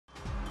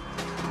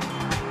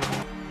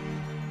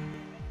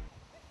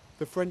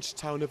The French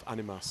town of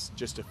Annemasse,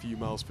 just a few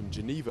miles from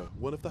Geneva,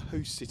 one of the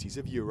host cities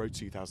of Euro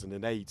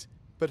 2008.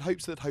 But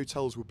hopes that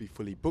hotels will be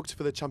fully booked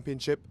for the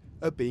championship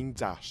are being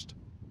dashed.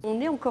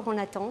 We're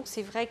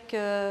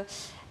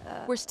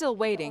still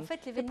waiting.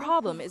 The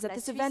problem is that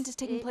this event is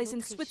taking place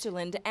in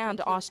Switzerland and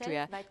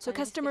Austria, so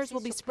customers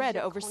will be spread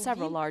over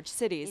several large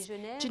cities.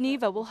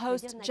 Geneva will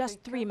host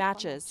just 3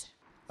 matches.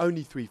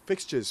 Only 3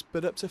 fixtures,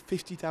 but up to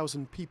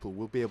 50,000 people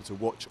will be able to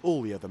watch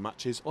all the other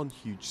matches on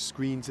huge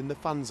screens in the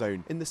fan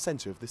zone in the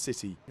centre of the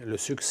city. We'll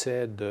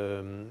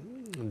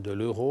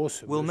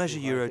measure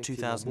Euro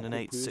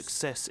 2008's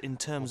success in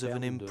terms of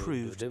an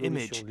improved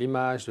image.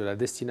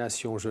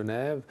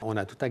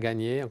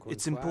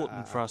 It's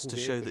important for us to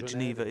show that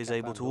Geneva is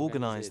able to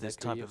organise this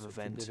type of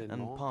event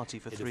and party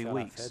for 3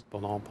 weeks.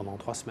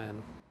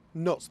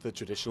 Not the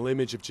traditional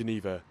image of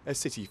Geneva, a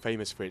city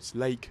famous for its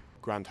lake,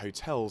 grand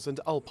hotels and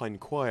alpine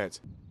quiet,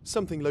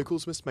 something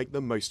locals must make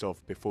the most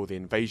of before the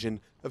invasion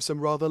of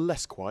some rather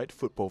less quiet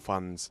football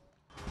fans.